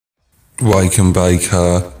Wake and Bake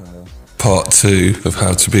part 2 of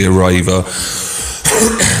how to be a raver.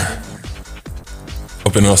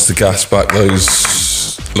 I've been asked to gas back those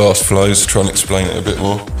last flows to try and explain it a bit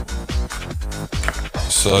more.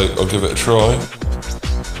 So I'll give it a try.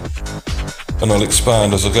 And I'll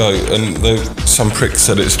expand as I go. And some prick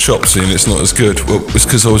said it's chopsy and it's not as good. Well, it's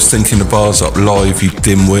because I was thinking the bars up live, you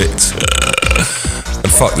dimwit.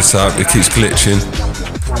 And fuck this out, it keeps glitching.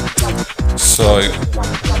 So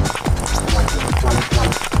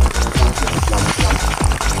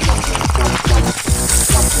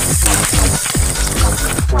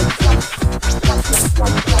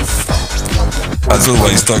as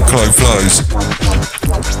always, don't clone flows.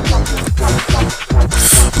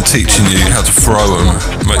 I'm teaching you how to throw them,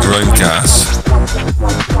 make your own gas.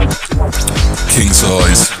 King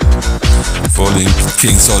size. Volume,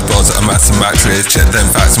 king size bars at a massive mattress. Check them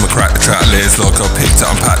facts, I'ma crack the track list. Like I picked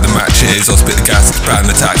up, unpack the matches. I'll spit the gas,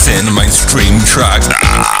 expand the tax in the mainstream tracks.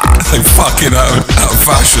 They fucking out of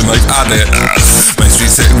fashion, they've had it.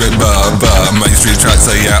 Mainstream sitting with mainstream tracks,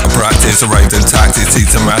 they out of practice. I rave them tactics,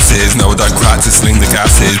 teach the masses. No, I don't crack to sling the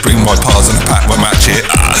gases. Bring my bars and pack my match it.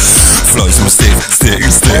 Flows on my stick.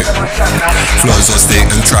 Flows on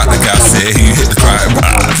stick and track the gas it. You hit the crack,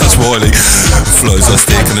 that's Wiley. Flows on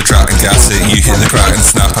stick and the track and gas it. You hit the crack and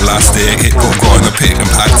snap elastic. Hit pop grind and pick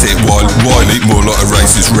and packed it. Wiley, more like a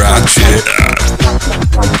racist ratchet.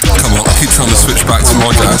 Come on, I keep trying to switch back to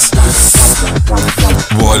my gas.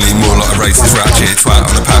 Wiley, more like a racist ratchet. Twat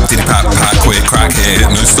on a pap, diddy pap, pack, quick crack hit.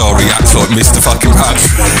 No story, acts like Mr. fucking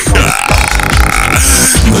Patrick.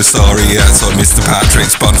 No story, acts like Mr. Patrick.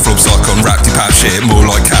 SpongeBob sock on rap pap shit. More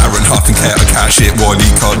like Karen, huff and care, I cash it. Wiley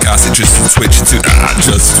can't gas it, just switch it to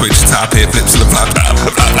tap it, flips to the flap,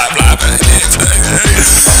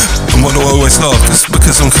 and what do I always laugh?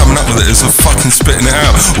 Because I'm coming up with it as I'm fucking spitting it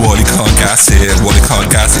out. Wiley can't gas it, Wiley can't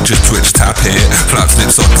gas it, just twitch tap it. Flaps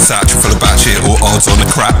lips like a satchel full of batch it. All odds on the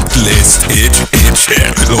crap list. Itch,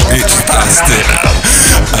 little itch, plastic.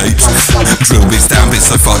 H, drill bits, down bits,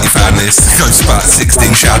 so fuck your fan list. Go spat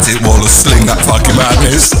 16, shout it while I sling that fucking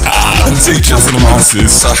madness. And teach it to the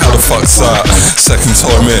masses, so how the fuck's that? Second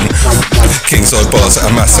time in. Kingside bars at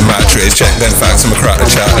a massive mattress. Check them facts, I'ma crack the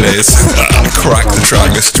chat list. Crack the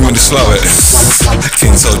track list, do you want to slow it?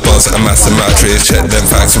 Kingside bars at a massive mattress. Check them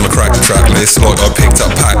facts, I'ma crack the track list. Like I picked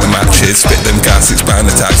up, pack the matches. Spit them gas, expand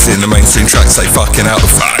the tax in the mainstream tracks. They fucking out the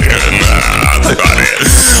fucking they got it.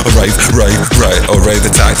 I rave the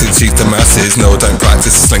tactics, teach the masses. No, I don't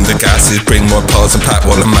practice, sling the gases. Bring my bars and pack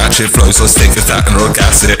while I match it. Flows, I'll stick with that and I'll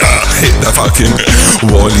gas it. Hit that fucking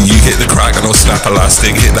Wiley, you hit the crack and I'll snap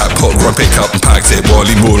elastic. Hit that pot, run, pick up and packed it.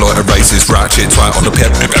 Wiley, more like a racist ratchet. Twat on the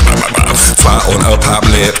pip, twat on a pap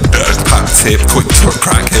lip, pap tip, quick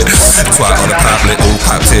crack it. Twat on a pap lip, all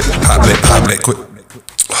pap tip, quick.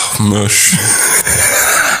 Oh, mush.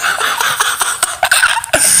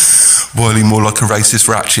 Wiley, more like a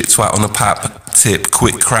racist ratchet. Twat on a pap tip,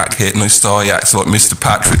 quick crack hit. No star acts like Mr.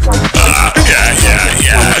 Patrick.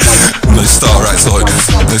 No star acts like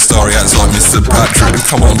Mr. Patrick.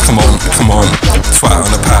 Come on. Twat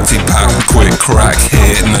on a pap tip, quick crack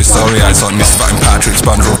hit. No story acts like Mr. fucking Patrick.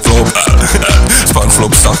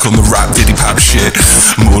 SpongeBob stuck on the rap diddy pap shit.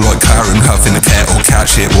 More like Karen huffing the kettle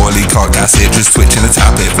cat shit. Wiley can't gas it, just twitching a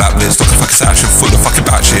tap it. Flap lips like a fucking satchel full of fucking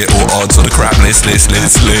bat shit. All odds on the crap list.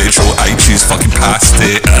 All H's fucking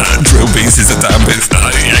plastic. Drill beats is a damn bit.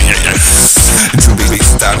 Drill beats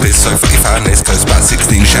is a damn bit. So fucking fan list goes about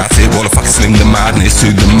 16 shattered. While I fucking sling the madness to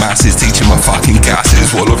the masses. Teaching my fucking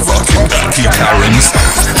gases while I fucking keep Karens.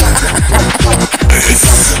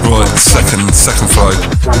 Right, second flow.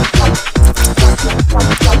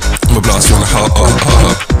 I'ma blast you on a hard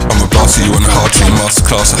I'ma blast you on a hard tune.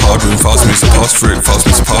 Masterclass, a hard room. Fast moves to pass through. Fast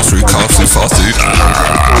moves to pass through. Fast dude.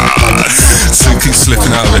 Soon keep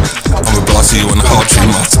slipping out of it. I'ma blast you on a hard tune.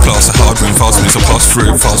 Masterclass, a hard room. Fast moves to pass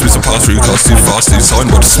through. Fast moves to pass through. Fast dude. Signed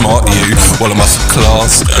by the smart you. While I must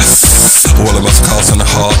class. While I must cast on the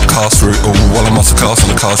hard cast through. Or while I must cast on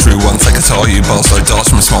the cast through. One take a tire you. Bar so darts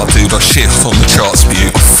from a smart dude. I shit on the charts for you.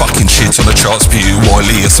 I fucking shit on the charts for you.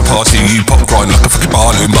 Wiley, I surpass you. You pop grind like a fucking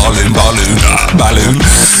balloon.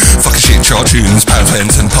 Fucking shit chart tunes, pound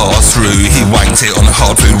pence and pass through. He wanked it on a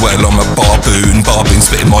hard food, well I'm a barboon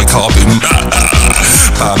spitting my carbon.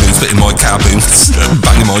 power moves, spitting my cow booms.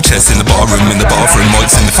 Banging my chest in the barroom, in the bathroom.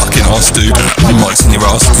 Mike's in the fucking arse, dude. Mike's in your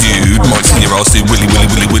ass, dude. Mike's in your ass, dude. Willy,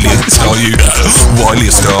 scar you. Wiley,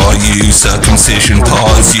 a scar you. Circumcision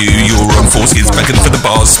pars you. Your own foreskins begging for the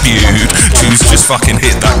bars spewed. Choose, just fucking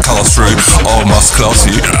hit that cast through. I must class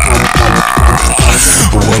you.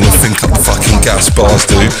 Well, I think up the fucking gas bars,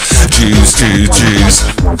 dude. Jews.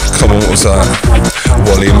 Come on, what was that?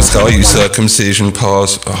 Wally, I must scar you. Circumcision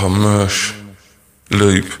pars. Oh, mush.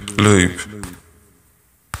 Loop.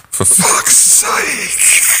 For fuck's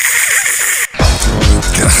sake.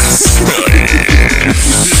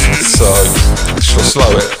 So, shall I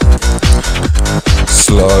slow it?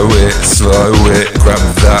 Slow it.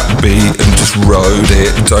 Grab that beat and just road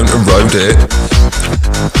it. Don't erode it.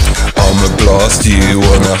 I'ma blast you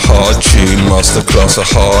on a hard tune. Masterclass, a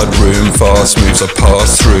hard room. Fast moves I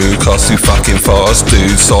pass through. Cast too fucking fast,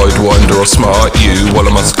 dude. Sidewinder or smart you. While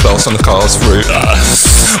I must class on the cast through.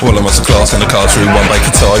 While I must class on the cast through. One bay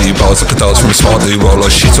guitar, you bars like a dance from a smart dude. While I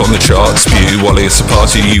shit on the charts, spew. While it's a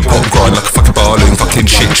party, you pop grind like a fucking balloon.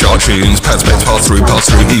 Fucking shit chart tunes. Pants pass through.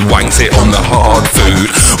 He wanks it on the hard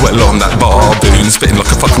food. Well on that bar boom. Spitting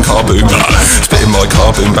like a fucking car boom. Spitting my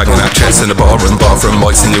car boom. Banging that chest in the bathroom.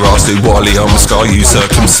 Mike's in your ass, dude. Wiley, I'ma scar you.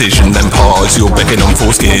 Circumcision, then pars. You're begging on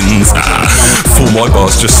foreskins. For my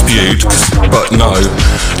bars just spewed. But no,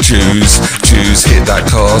 Jews, hit that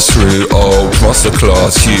cast through. Oh,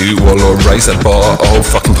 masterclass you. While I raise that bar, I'll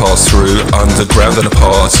fucking pass through. Underground and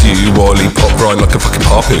apart you. Wiley, pop grind like a fucking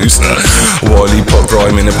papoose. Wiley, pop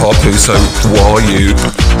grind in a papoose. So why you?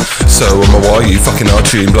 So I'm a why you? Fucking hard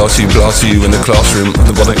tune. Blast you in the classroom.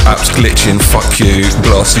 The body app's glitching. Fuck you.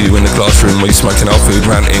 Blast you in the classroom. Where you smoking our food,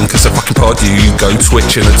 ranting. Cause I fucking pod you. Go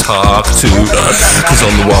Twitch and attack too. Cause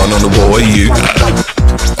I'm the one on the wall, you.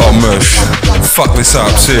 Oh mush. Fuck this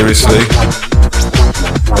up, seriously.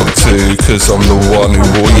 Up two, cause I'm the one who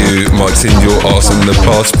wore you. Mike's in your ass and the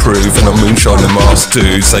bars prove. And I moonshine them ass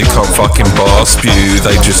dudes. They can't fucking bar spew.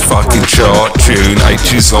 They just fucking chart tune.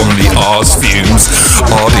 H's on the arse fumes.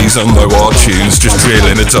 Yardie's on no art tunes. Just drill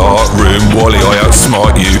in a dark room. Wally, I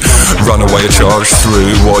outsmart you. Run away a charge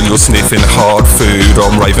through. While you're sniffing hard food.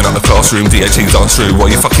 I'm raving up the classroom. DAT dance through. While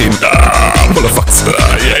you fucking well, the fuck's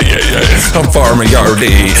yeah. I'm farming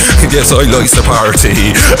Yardie. Yes, I likes the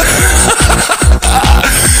party.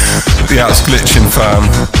 The app's glitching, fam.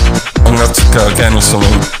 I'm gonna have to go again or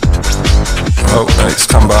something. Oh, it's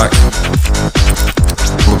come back.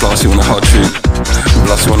 We'll blast you on a hard tune.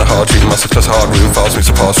 Masterclass hard room. Fast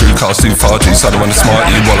moves to pass through. Cast too far, dude. Sudden when I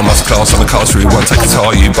smart you. While I must class on the cast through. Won't take a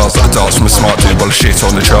tar you. Bars like a darts from a smart dude. While I shit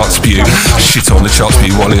on the charts spew. Shit on the charts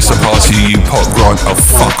spew. While it's a party, you pop grind. Oh,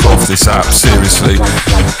 fuck off this app, seriously.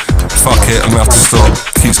 Fuck it, I'm gonna have to stop.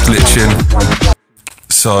 Keeps glitching.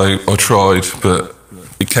 So I tried, but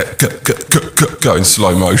it kept going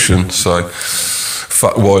slow motion. So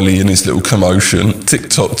fuck Wiley and his little commotion,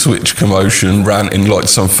 TikTok, Twitch commotion, ranting like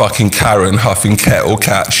some fucking Karen, huffing kettle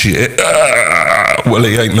cat shit. Well,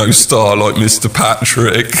 he ain't no star like Mr.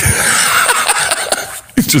 Patrick.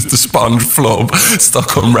 He's just a sponge flob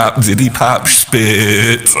stuck on rap diddy pap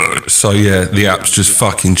spit. So yeah, the app's just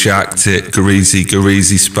fucking jacked it.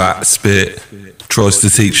 Gareezy spat spit. Tries to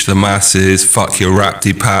teach the masses, fuck your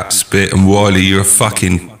rapty pap spit, and Wiley, you're a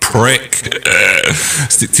fucking prick.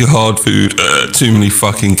 Stick to your hard food. Too many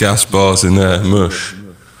fucking gas bars in there, mush.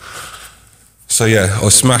 So yeah, I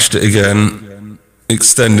smashed it again,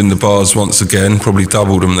 extending the bars once again, probably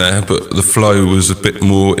doubled them there, but the flow was a bit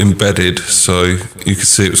more embedded, so you could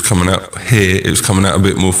see it was coming out here, it was coming out a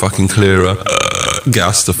bit more fucking clearer.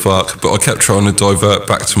 Gas the fuck, but I kept trying to divert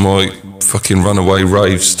back to my fucking runaway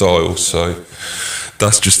rave style, so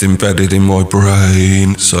that's just embedded in my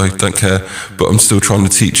brain, so don't care. But I'm still trying to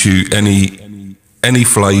teach you any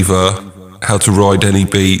flavour, how to ride any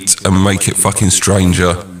beat and make it fucking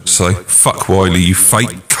stranger. So fuck Wiley, you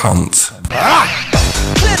fake cunt.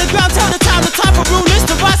 Clear the ground, tell the time for rulers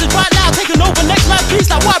to rise and right now, taking over next man's piece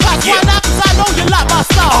like white back, why not? Cause I know you like my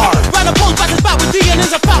style. Round the pose back is back with D and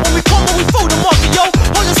is a fact. When we come, when we fool the market, yo.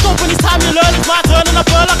 Hold your scope when it's time you learn, it's my turn and I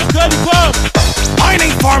burn like a curly worm. I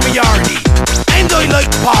ain't farmer Yardie, and I like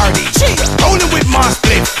party. Rolling with my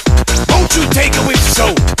spliff, won't you take a whiff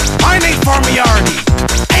so? I ain't farmer Yardie,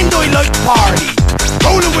 and I like party.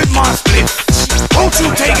 Rolling with my spliff, won't you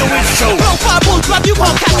take a whiff so? Blow fireballs, blood, you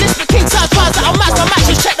can't catch this. The king size rise that I'll match my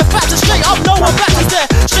matches. Check the facts and straight up, no one practice there.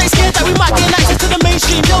 Straight scared that we might gain access to the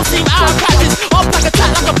mainstream. Don't seem out of practice. I'll pack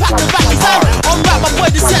attack like a pack of rackies. And on rap, my boy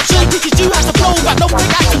deception teaches you how to blow back, no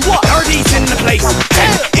fake action. What? Yardie's in the place,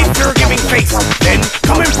 and if you're giving face, then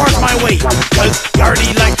come and part my way, cause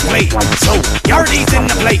Yardie likes to play. So Yardie's in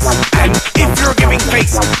the place, and if you're forgiving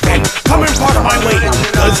face, then come and part my way,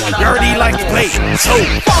 cause Yardie like to play. So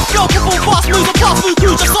fast flow, triple fast moves, a fast food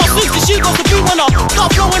crew. Just off 50, she got to be one up.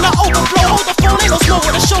 Start flowing, I overflow. Hold the phone, ain't no smoke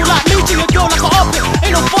with a show like me. To your girl like a up.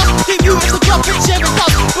 Ain't no fuss, give you it's the